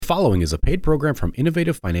following is a paid program from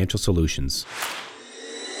Innovative Financial Solutions.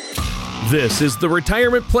 This is the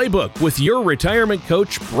Retirement Playbook with your retirement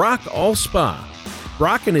coach, Brock Allspaw.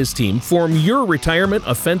 Brock and his team form your retirement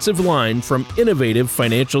offensive line from Innovative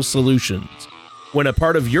Financial Solutions. When a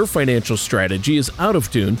part of your financial strategy is out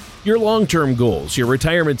of tune, your long-term goals, your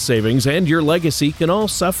retirement savings, and your legacy can all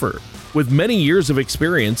suffer. With many years of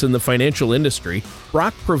experience in the financial industry,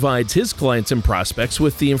 Brock provides his clients and prospects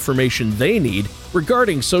with the information they need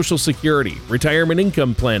regarding Social Security, retirement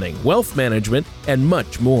income planning, wealth management, and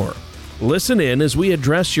much more. Listen in as we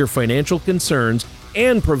address your financial concerns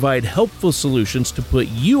and provide helpful solutions to put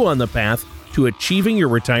you on the path to achieving your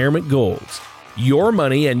retirement goals. Your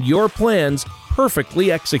money and your plans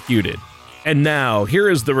perfectly executed. And now, here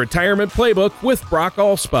is the Retirement Playbook with Brock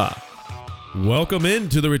Allspaw. Welcome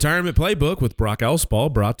into the Retirement Playbook with Brock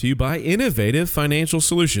Allspaw, brought to you by Innovative Financial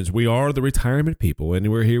Solutions. We are the retirement people,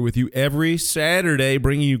 and we're here with you every Saturday,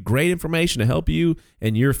 bringing you great information to help you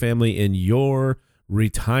and your family in your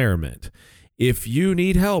retirement. If you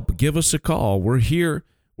need help, give us a call. We're here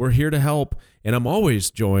to help, and I'm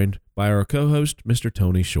always joined by our co-host, Mr.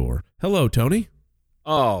 Tony Shore. Hello, Tony.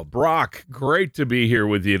 Oh, Brock, great to be here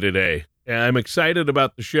with you today. I'm excited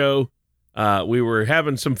about the show. We were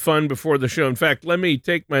having some fun before the show. In fact, let me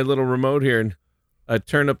take my little remote here and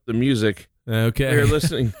turn up the music. Okay. We're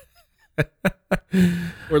listening.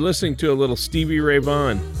 We're listening to a little Stevie Ray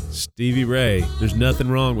Vaughan. Stevie Ray. There's nothing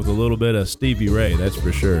wrong with a little bit of Stevie Ray, that's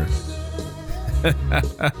for sure.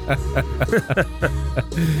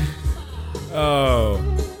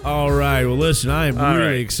 Oh, all right. Well, listen, I am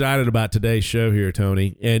really excited about today's show here,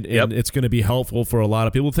 Tony, and it's going to be helpful for a lot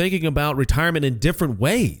of people thinking about retirement in different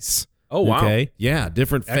ways. Oh, wow. Okay. Yeah,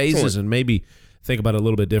 different phases, and maybe think about it a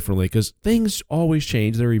little bit differently because things always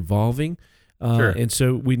change. They're evolving. Sure. And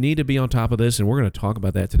so we need to be on top of this, and we're going to talk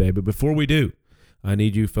about that today. But before we do, I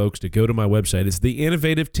need you folks to go to my website. It's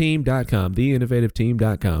theinnovativeteam.com,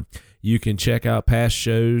 theinnovativeteam.com. You can check out past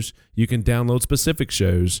shows. You can download specific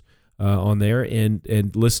shows on there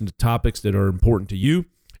and listen to topics that are important to you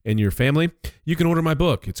and your family. You can order my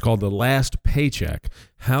book. It's called The Last Paycheck,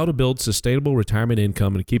 How to Build Sustainable Retirement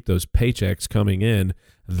Income and Keep Those Paychecks Coming In.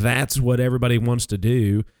 That's what everybody wants to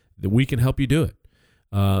do. That we can help you do it.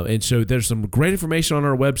 And so there's some great information on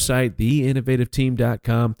our website,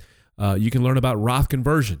 theinnovativeteam.com. You can learn about Roth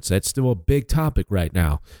conversions. That's still a big topic right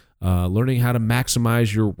now. Learning how to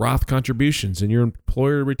maximize your Roth contributions in your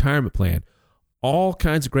employer retirement plan. All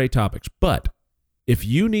kinds of great topics. But if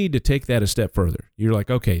you need to take that a step further, you're like,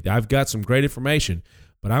 okay, I've got some great information,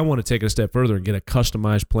 but I want to take it a step further and get a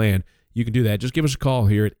customized plan. You can do that. Just give us a call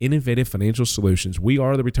here at Innovative Financial Solutions. We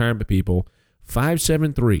are the retirement people.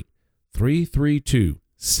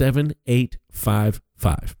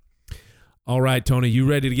 573-332-7855. All right, Tony, you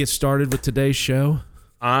ready to get started with today's show?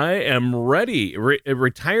 I am ready.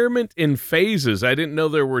 Retirement in phases. I didn't know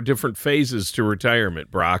there were different phases to retirement,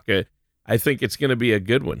 Brock. I think it's going to be a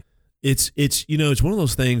good one. It's one of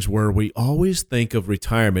those things where we always think of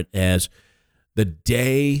retirement as the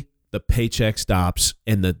day the paycheck stops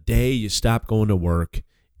and the day you stop going to work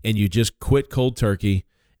and you just quit cold turkey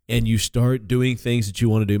and you start doing things that you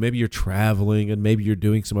want to do. Maybe you're traveling and maybe you're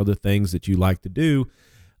doing some other things that you like to do.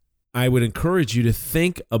 I would encourage you to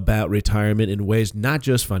think about retirement in ways not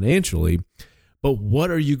just financially, but what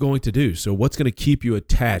are you going to do? So what's going to keep you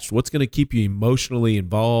attached? What's going to keep you emotionally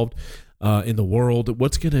involved in the world?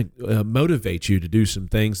 What's going to motivate you to do some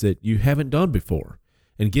things that you haven't done before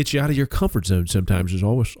and get you out of your comfort zone sometimes is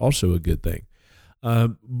always also a good thing.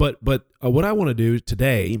 But what I want to do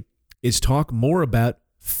today is talk more about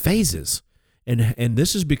phases. And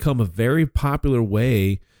this has become a very popular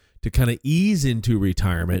way to kind of ease into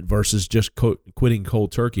retirement versus just quitting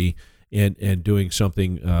cold turkey and doing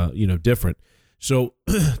something different. So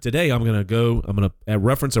today I'm going to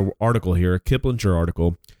reference an article here, a Kiplinger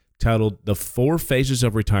article titled "The 4 Phases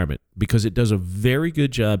of Retirement," because it does a very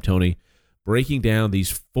good job, Tony, breaking down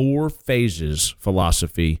these 4 phases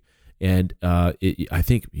philosophy. And I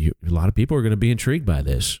think a lot of people are going to be intrigued by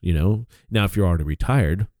this. Now, if you're already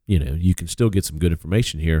retired, you can still get some good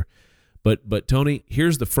information here. But Tony,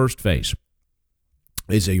 here's the first phase.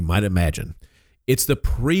 As you might imagine, it's the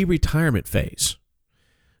pre-retirement phase.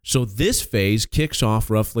 So this phase kicks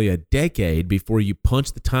off roughly a decade before you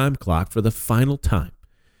punch the time clock for the final time.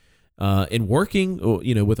 In working,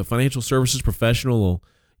 with a financial services professional,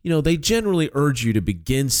 they generally urge you to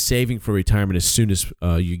begin saving for retirement as soon as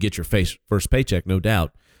you get your first paycheck, no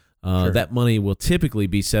doubt. Sure. That money will typically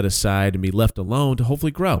be set aside and be left alone to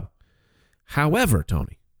hopefully grow. However,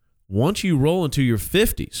 Tony, once you roll into your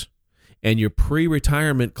 50s and your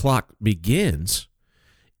pre-retirement clock begins,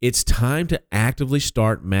 it's time to actively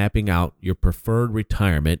start mapping out your preferred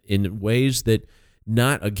retirement in ways that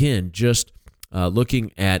not, again, just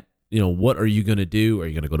looking at, what are you going to do? Are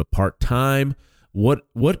you going to go to part-time? What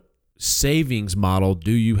savings model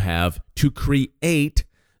do you have to create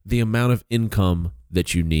the amount of income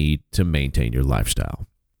that you need to maintain your lifestyle?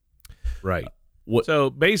 Right. So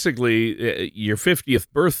basically, your 50th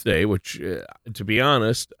birthday, which, to be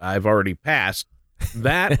honest, I've already passed,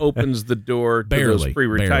 that opens the door to those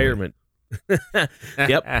pre-retirement. Yep,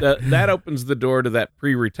 that opens the door to that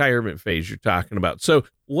pre-retirement phase you're talking about. So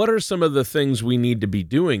what are some of the things we need to be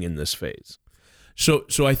doing in this phase? So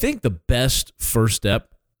I think the best first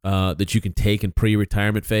step that you can take in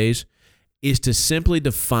pre-retirement phase is to simply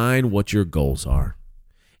define what your goals are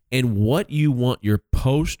and what you want your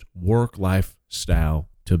post-work lifestyle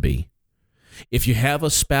to be. If you have a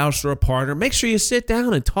spouse or a partner, make sure you sit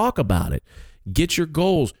down and talk about it. Get your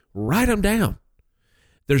goals, write them down.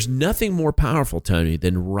 There's nothing more powerful, Tony,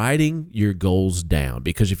 than writing your goals down,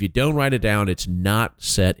 because if you don't write it down, it's not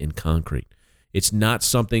set in concrete. It's not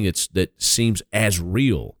something that seems as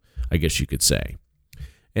real, I guess you could say.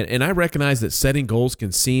 And I recognize that setting goals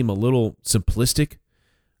can seem a little simplistic,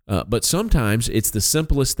 but sometimes it's the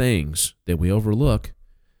simplest things that we overlook,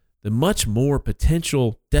 the much more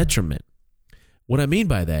potential detriment. What I mean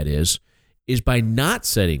by that is by not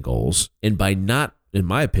setting goals and by not, in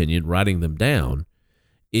my opinion, writing them down,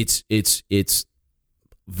 it's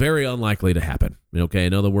very unlikely to happen. Okay,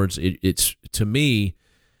 in other words, it's to me,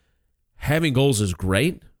 having goals is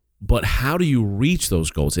great, but how do you reach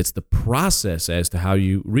those goals? It's the process as to how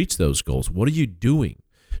you reach those goals. What are you doing?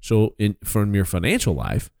 So, from your financial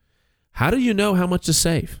life, how do you know how much to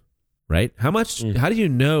save? Right? How do you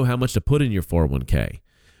know how much to put in your 401k?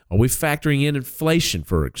 Are we factoring in inflation,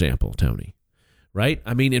 for example, Tony? Right?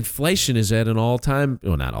 I mean, inflation is at an all-time,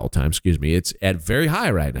 well, not all-time, excuse me. It's at very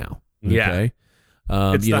high right now. Okay?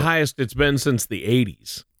 Yeah. It's the highest it's been since the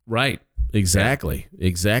 80s. Right. Exactly.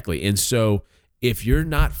 And so if you're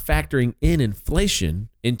not factoring in inflation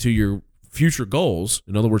into your future goals,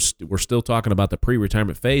 in other words, we're still talking about the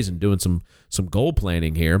pre-retirement phase and doing some goal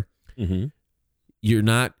planning here, you're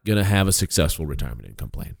not going to have a successful retirement income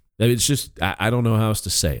plan. It's just, I don't know how else to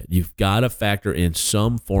say it. You've got to factor in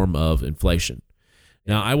some form of inflation.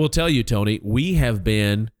 Now, I will tell you, Tony, we have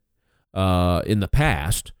been, in the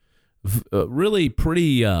past, really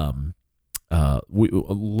pretty low.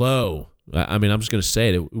 I mean, I'm just going to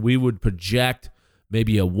say it. We would project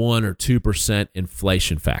maybe a 1 or 2%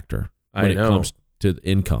 inflation factor when it comes to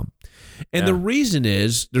income. And the reason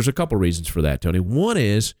is, there's a couple reasons for that, Tony. One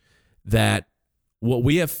is that what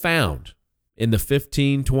we have found in the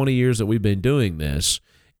 15, 20 years that we've been doing this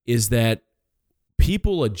is that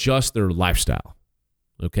people adjust their lifestyle.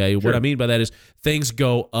 Okay, What I mean by that is things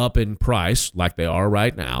go up in price like they are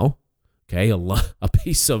right now. Okay, a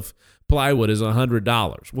piece of plywood is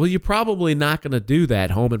 $100. Well, you're probably not going to do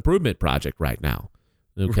that home improvement project right now.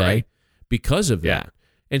 Okay, because of that.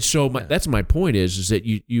 And so that's my point is that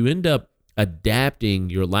you end up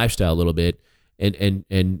adapting your lifestyle a little bit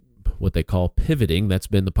and what they call pivoting. That's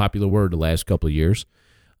been the popular word the last couple of years.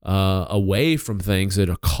 Away from things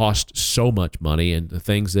that cost so much money and the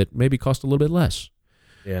things that maybe cost a little bit less.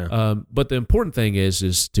 Yeah. But the important thing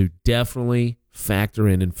is to definitely factor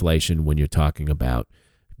in inflation when you're talking about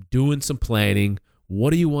doing some planning.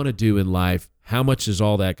 What do you want to do in life? How much is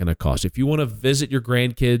all that going to cost? If you want to visit your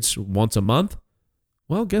grandkids once a month,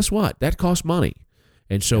 well, guess what? That costs money.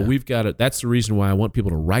 And so we've got to, that's the reason why I want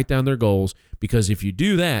people to write down their goals, because if you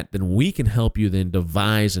do that, then we can help you then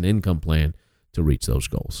devise an income plan to reach those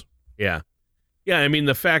goals. Yeah. Yeah, I mean,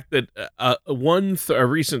 the fact that a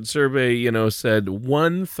recent survey, said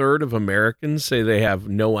 1/3 of Americans say they have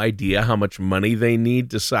no idea how much money they need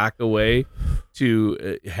to sock away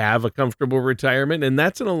to have a comfortable retirement, and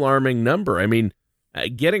that's an alarming number. I mean,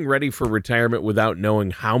 getting ready for retirement without knowing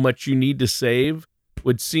how much you need to save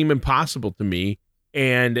would seem impossible to me,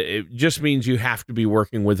 and it just means you have to be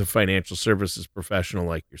working with a financial services professional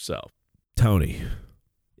like yourself. Tony,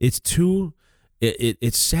 it's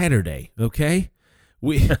Saturday, okay?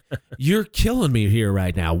 You're killing me here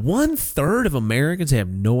right now. 1/3 of Americans have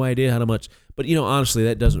no idea how much. But, honestly,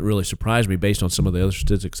 that doesn't really surprise me based on some of the other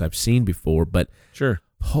statistics I've seen before. But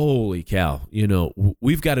holy cow,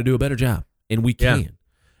 we've got to do a better job, and we can. Yeah.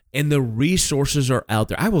 And the resources are out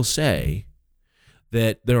there. I will say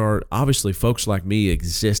that there are obviously folks like me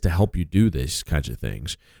exist to help you do these kinds of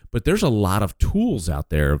things. But there's a lot of tools out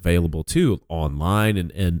there available, too, online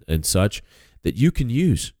and such, that you can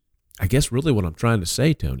use. I guess really what I'm trying to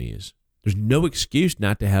say, Tony, is there's no excuse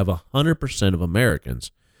not to have 100% of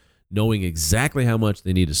Americans knowing exactly how much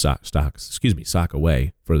they need to sock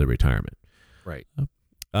away for their retirement. Right.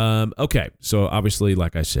 Okay, so obviously,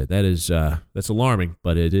 like I said, that's alarming,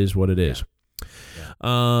 but it is what it is.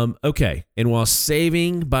 Okay, and while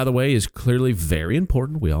saving, by the way, is clearly very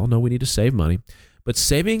important, we all know we need to save money, but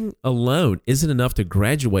saving alone isn't enough to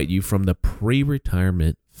graduate you from the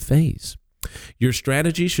pre-retirement phase. Your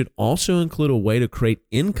strategy should also include a way to create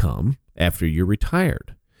income after you're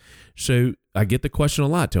retired. So I get the question a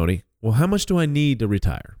lot, Tony. Well, how much do I need to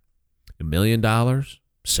retire? $1 million,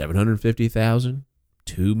 $750,000,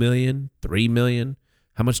 $2 million, $3 million?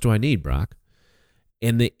 How much do I need, Brock?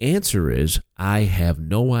 And the answer is, I have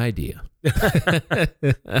no idea.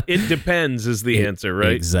 It depends is the answer,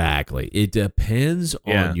 right? Exactly. It depends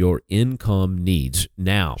on your income needs.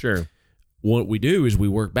 Now, sure. What we do is we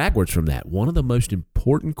work backwards from that. One of the most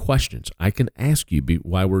important questions I can ask you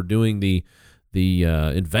while we're doing the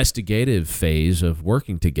investigative phase of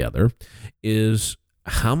working together is,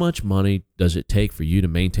 how much money does it take for you to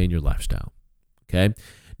maintain your lifestyle? Okay.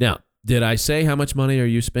 Now, did I say how much money are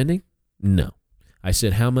you spending? No. I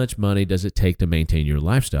said, how much money does it take to maintain your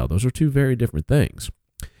lifestyle? Those are two very different things.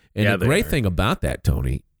 And the great thing about that,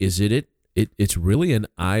 Tony, is it's really an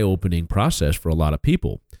eye-opening process for a lot of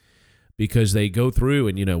people, because they go through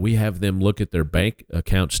and, we have them look at their bank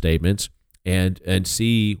account statements and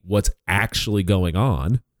see what's actually going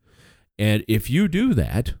on. And if you do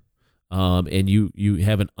that, and you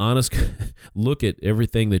have an honest look at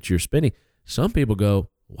everything that you're spending, some people go,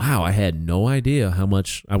 wow, I had no idea how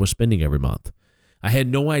much I was spending every month. I had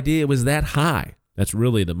no idea it was that high. That's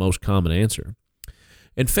really the most common answer.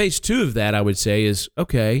 And phase 2 of that, I would say, is,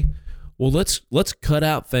 okay, well, let's cut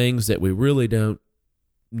out things that we really don't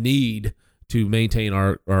need to maintain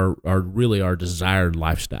our desired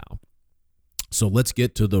lifestyle. So let's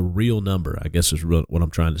get to the real number, I guess is what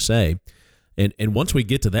I'm trying to say. And once we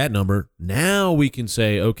get to that number, now we can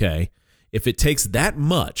say, okay, if it takes that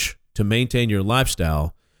much to maintain your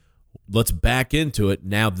lifestyle, let's back into it.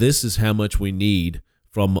 Now this is how much we need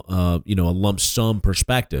from a lump sum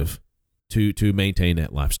perspective to maintain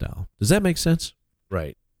that lifestyle. Does that make sense?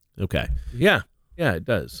 Right. Okay. Yeah. Yeah, it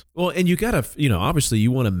does. Well, and you got to, obviously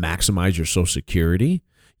you want to maximize your Social Security.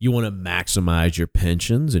 You want to maximize your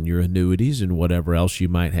pensions and your annuities and whatever else you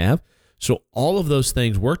might have. So all of those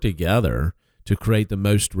things work together to create the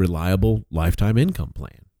most reliable lifetime income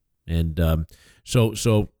plan. And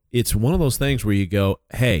so it's one of those things where you go,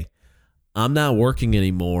 hey, I'm not working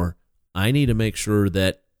anymore. I need to make sure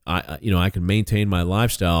that I can maintain my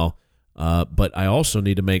lifestyle, but I also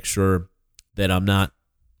need to make sure that I'm not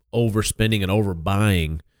overspending and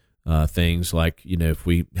overbuying things like, if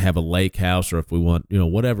we have a lake house or if we want,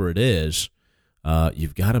 whatever it is,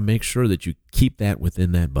 you've got to make sure that you keep that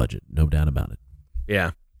within that budget. No doubt about it.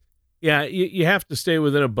 Yeah. Yeah. You have to stay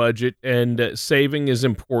within a budget, and saving is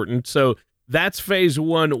important. So that's phase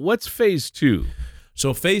 1. What's phase 2?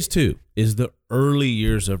 So phase 2 is the early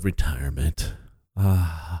years of retirement.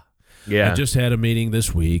 Yeah. I just had a meeting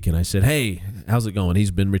this week and I said, hey, how's it going? He's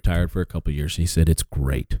been retired for a couple of years. He said, it's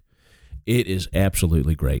great. It is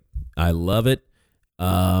absolutely great. I love it.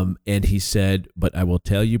 And he said, but I will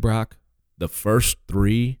tell you, Brock, the first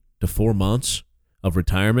 3 to 4 months of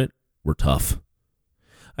retirement were tough.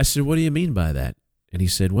 I said, what do you mean by that? And he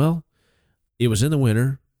said, well, it was in the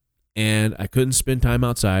winter and I couldn't spend time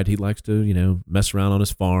outside. He likes to, mess around on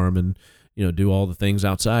his farm and, do all the things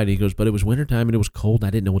outside. He goes, but it was wintertime and it was cold and I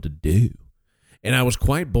didn't know what to do. And I was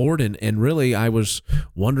quite bored and really I was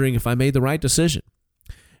wondering if I made the right decision.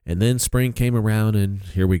 And then spring came around and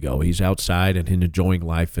here we go. He's outside and enjoying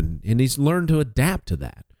life and he's learned to adapt to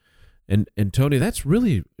that. And Tony, that's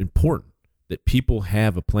really important that people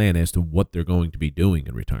have a plan as to what they're going to be doing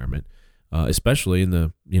in retirement, especially in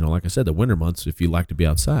the, like I said, the winter months if you like to be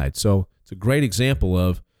outside. So it's a great example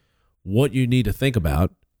of what you need to think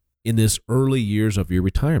about in this early years of your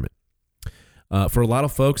retirement. For a lot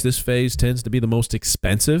of folks, this phase tends to be the most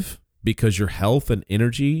expensive because your health and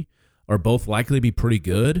energy are both likely to be pretty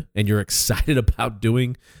good and you're excited about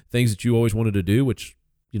doing things that you always wanted to do, which,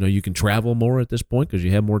 you can travel more at this point because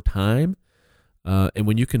you have more time. And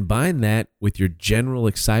when you combine that with your general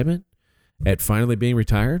excitement at finally being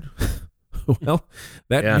retired, well,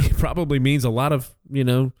 that probably means a lot of,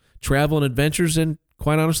 travel and adventures and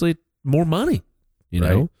quite honestly, more money,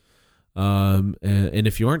 know. And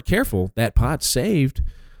if you aren't careful, that pot saved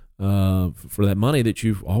for that money that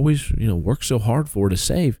you've always, worked so hard for to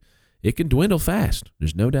save, it can dwindle fast.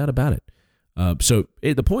 There's no doubt about it. So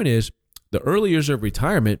the point is, the early years of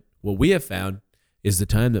retirement, what we have found is the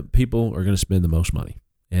time that people are going to spend the most money.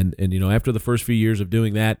 And after the first few years of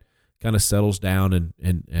doing that, kind of settles down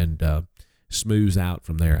and smooths out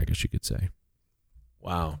from there, I guess you could say.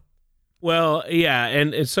 Wow. Well, yeah,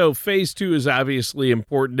 and so phase 2 is obviously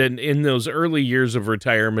important, and in those early years of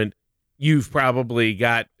retirement, you've probably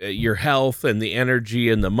got your health and the energy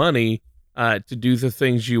and the money to do the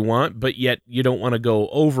things you want, but yet you don't want to go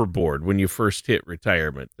overboard when you first hit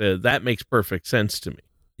retirement. That makes perfect sense to me.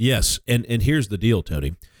 Yes, and here's the deal,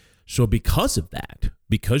 Tony. So because of that,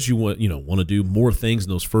 because you want to do more things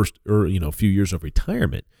in those first few years of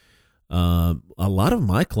retirement, a lot of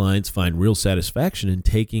my clients find real satisfaction in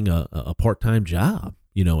taking a part-time job,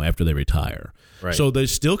 after they retire. Right. So they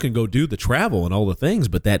still can go do the travel and all the things,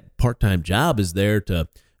 but that part-time job is there to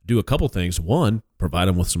do a couple things. One, provide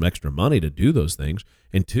them with some extra money to do those things.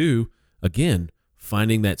 And two, again,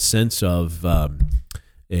 finding that sense of,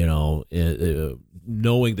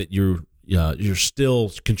 knowing that you're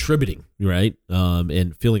still contributing, right?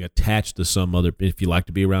 And feeling attached to some other, if you like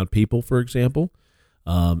to be around people, for example,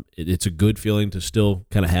 it's a good feeling to still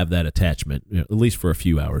kind of have that attachment, at least for a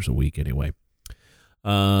few hours a week anyway.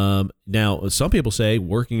 Now, some people say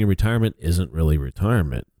working in retirement isn't really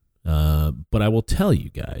retirement. But I will tell you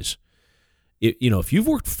guys, if you've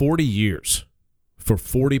worked 40 years for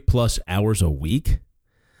 40 plus hours a week,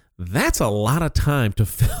 that's a lot of time to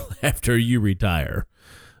fill after you retire.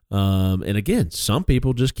 And again, some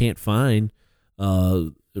people just can't find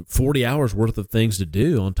 40 hours worth of things to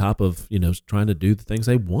do on top of, trying to do the things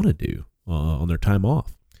they want to do on their time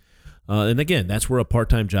off. And again, that's where a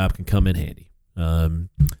part-time job can come in handy. A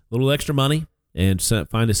little extra money and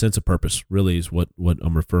find a sense of purpose really is what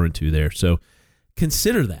I'm referring to there. So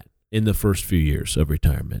consider that in the first few years of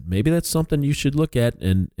retirement. Maybe that's something you should look at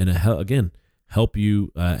and again, help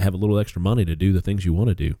you have a little extra money to do the things you want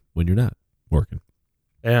to do when you're not working.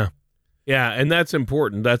 Yeah. Yeah, and that's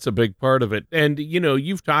important. That's a big part of it. And,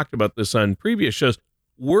 you've talked about this on previous shows.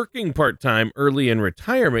 Working part-time early in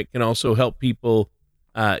retirement can also help people,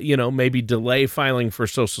 maybe delay filing for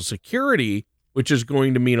Social Security, which is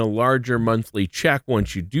going to mean a larger monthly check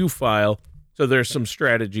once you do file. So there's some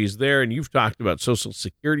strategies there, and you've talked about Social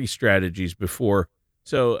Security strategies before.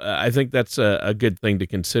 So I think that's a good thing to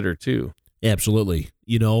consider too. Absolutely.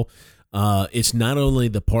 It's not only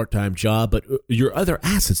the part-time job, but your other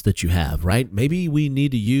assets that you have, right? Maybe we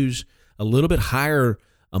need to use a little bit higher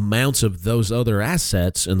amounts of those other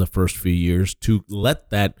assets in the first few years to let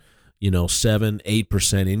that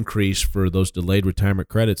 7-8% increase for those delayed retirement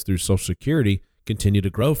credits through Social Security continue to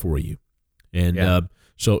grow for you. And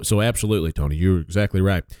so absolutely, Tony, you're exactly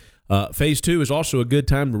right. Phase 2 is also a good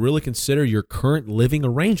time to really consider your current living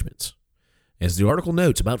arrangements. As the article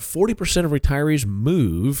notes, about 40% of retirees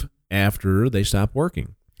move after they stop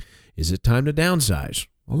working. Is it time to downsize?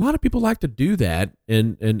 A lot of people like to do that,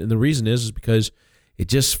 and the reason is because it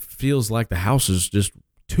just feels like the house is just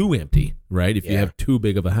too empty, right? If you have too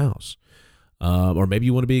big of a house. Or maybe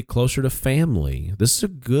you want to be closer to family. This is a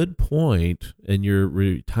good point in your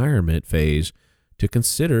retirement phase to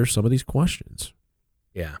consider some of these questions.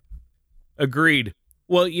 Yeah. Agreed.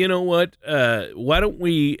 Well, you know what? Why don't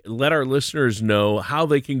we let our listeners know how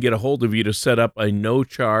they can get a hold of you to set up a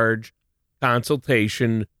no-charge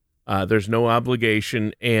consultation. There's no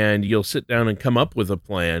obligation, and you'll sit down and come up with a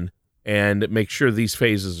plan and make sure these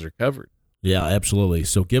phases are covered. Yeah, absolutely.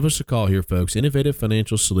 So give us a call here, folks. Innovative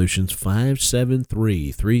Financial Solutions,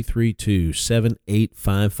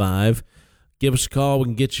 573-332-7855. Give us a call. We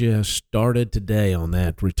can get you started today on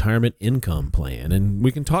that retirement income plan, and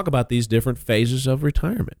we can talk about these different phases of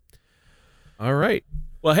retirement. All right.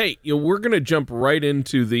 Well, hey, we're going to jump right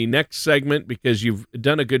into the next segment because you've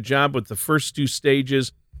done a good job with the first two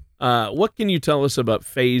stages. What can you tell us about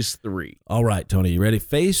phase 3? All right, Tony, you ready?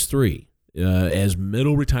 Phase 3, as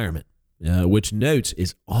middle retirement, which notes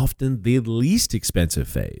is often the least expensive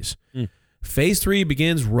phase. Phase 3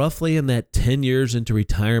 begins roughly in that 10 years into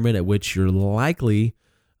retirement, at which you're likely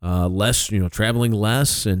traveling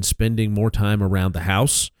less and spending more time around the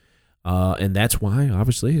house. And that's why,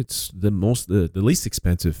 obviously, it's the least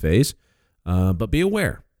expensive phase. But be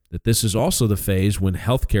aware that this is also the phase when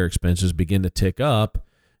healthcare expenses begin to tick up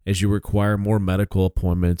as you require more medical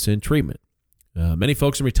appointments and treatment. Many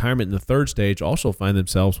folks in retirement in the third stage also find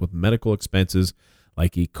themselves with medical expenses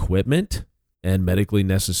like equipment and medically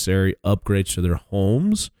necessary upgrades to their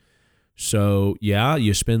homes. So, yeah,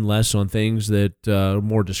 you spend less on things that are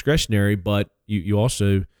more discretionary, but you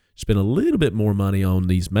also spend a little bit more money on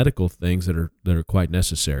these medical things that are quite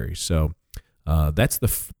necessary. So that's the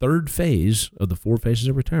third phase of the 4 phases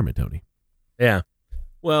of retirement, Tony. Yeah.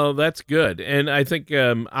 Well, that's good. And I think,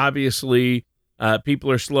 obviously,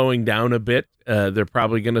 people are slowing down a bit. They're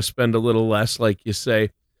probably going to spend a little less, like you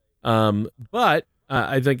say. But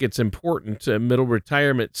I think it's important middle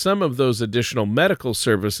retirement. Some of those additional medical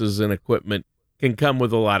services and equipment can come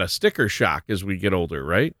with a lot of sticker shock as we get older,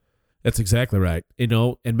 right? That's exactly right.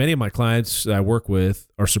 And many of my clients that I work with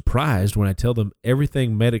are surprised when I tell them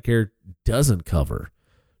everything Medicare doesn't cover.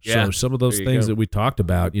 Yeah, so some of those things that we talked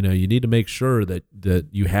about, you need to make sure that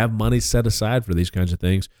you have money set aside for these kinds of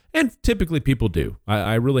things. And typically people do.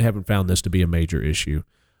 I really haven't found this to be a major issue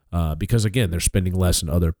because, again, they're spending less in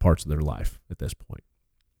other parts of their life at this point.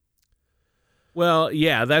 Well,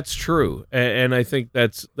 yeah, that's true. And I think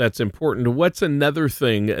that's important. What's another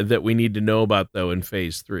thing that we need to know about, though, in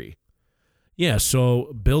phase 3? Yeah,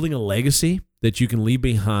 so building a legacy that you can leave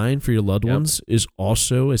behind for your loved ones is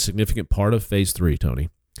also a significant part of phase 3, Tony.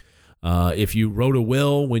 If you wrote a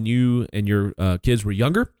will when you and your kids were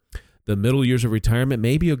younger, the middle years of retirement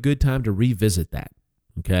may be a good time to revisit that,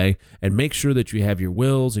 okay? And make sure that you have your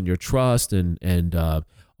wills and your trust and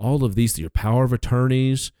all of these, your power of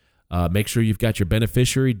attorneys. Make sure you've got your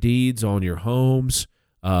beneficiary deeds on your homes,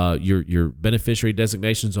 your beneficiary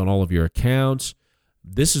designations on all of your accounts.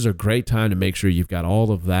 This is a great time to make sure you've got all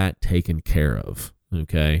of that taken care of,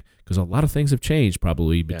 okay? Because a lot of things have changed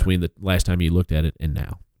probably between the last time you looked at it and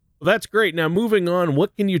now. Well, that's great. Now, moving on,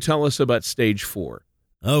 what can you tell us about stage 4?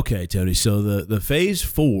 Okay, Tony. So the phase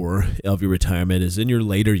 4 of your retirement is in your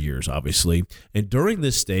later years, obviously. And during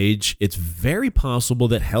this stage, it's very possible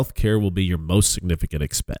that healthcare will be your most significant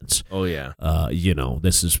expense. Oh, yeah.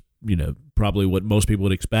 This is, probably what most people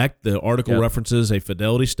would expect. The article references a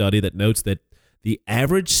Fidelity study that notes that the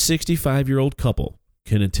average 65-year-old couple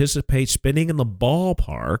can anticipate spending in the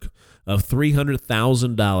ballpark of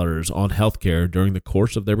 $300,000 on healthcare during the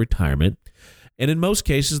course of their retirement. And in most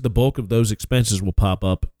cases, the bulk of those expenses will pop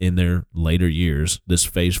up in their later years, this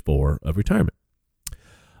phase 4 of retirement.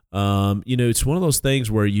 It's one of those things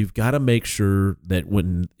where you've got to make sure that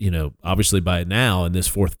when, obviously by now in this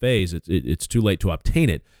 4th phase, it's too late to obtain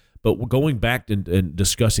it. But going back and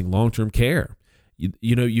discussing long-term care,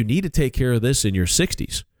 you need to take care of this in your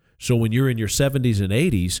 60s. So when you're in your 70s and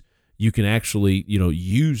 80s, you can actually,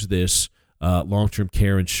 use this long-term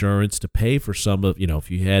care insurance to pay for some of,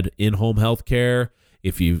 if you had in-home health care,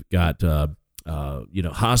 if you've got,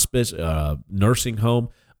 hospice, nursing home,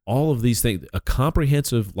 all of these things. A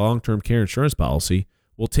comprehensive long-term care insurance policy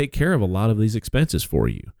will take care of a lot of these expenses for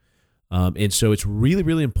you. And so it's really,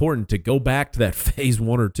 really important to go back to that phase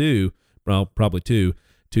 1 or 2, well, probably 2,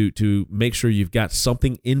 to make sure you've got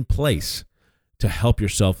something in place to help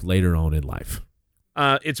yourself later on in life.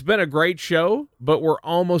 It's been a great show, but we're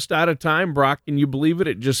almost out of time, Brock. Can you believe it?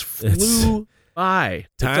 It just flew by.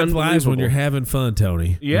 Time flies when you're having fun,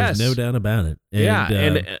 Tony. Yes. There's no doubt about it.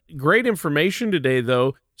 And great information today,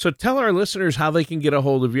 though. So tell our listeners how they can get a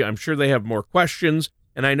hold of you. I'm sure they have more questions,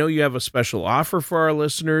 and I know you have a special offer for our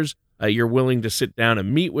listeners. You're willing to sit down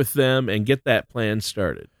and meet with them and get that plan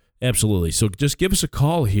started. Absolutely. So just give us a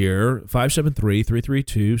call here,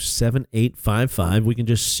 573-332-7855. We can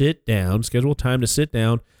just sit down, schedule time to sit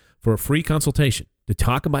down for a free consultation to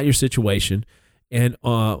talk about your situation. And a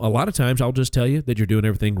lot of times I'll just tell you that you're doing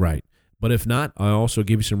everything right. But if not, I'll also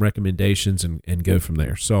give you some recommendations and go from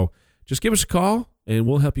there. So just give us a call and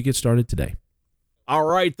we'll help you get started today. All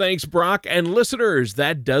right. Thanks, Brock. And listeners,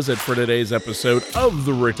 that does it for today's episode of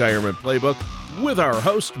The Retirement Playbook with our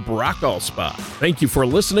host, Brock Allspaw. Thank you for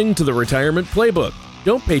listening to The Retirement Playbook.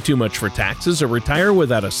 Don't pay too much for taxes or retire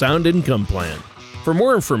without a sound income plan. For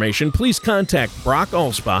more information, please contact Brock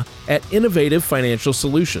Allspaw at Innovative Financial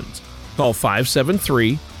Solutions. Call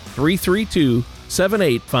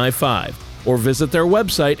 573-332-7855 or visit their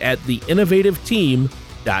website at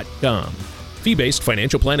theinnovativeteam.com. Fee-based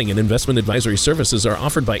financial planning and investment advisory services are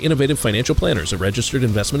offered by Innovative Financial Planners, a registered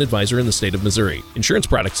investment advisor in the state of Missouri. Insurance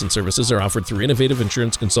products and services are offered through Innovative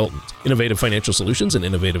Insurance Consultants. Innovative Financial Solutions and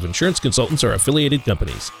Innovative Insurance Consultants are affiliated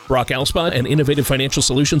companies. Brock Allspaw and Innovative Financial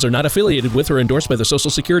Solutions are not affiliated with or endorsed by the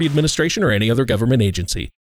Social Security Administration or any other government agency.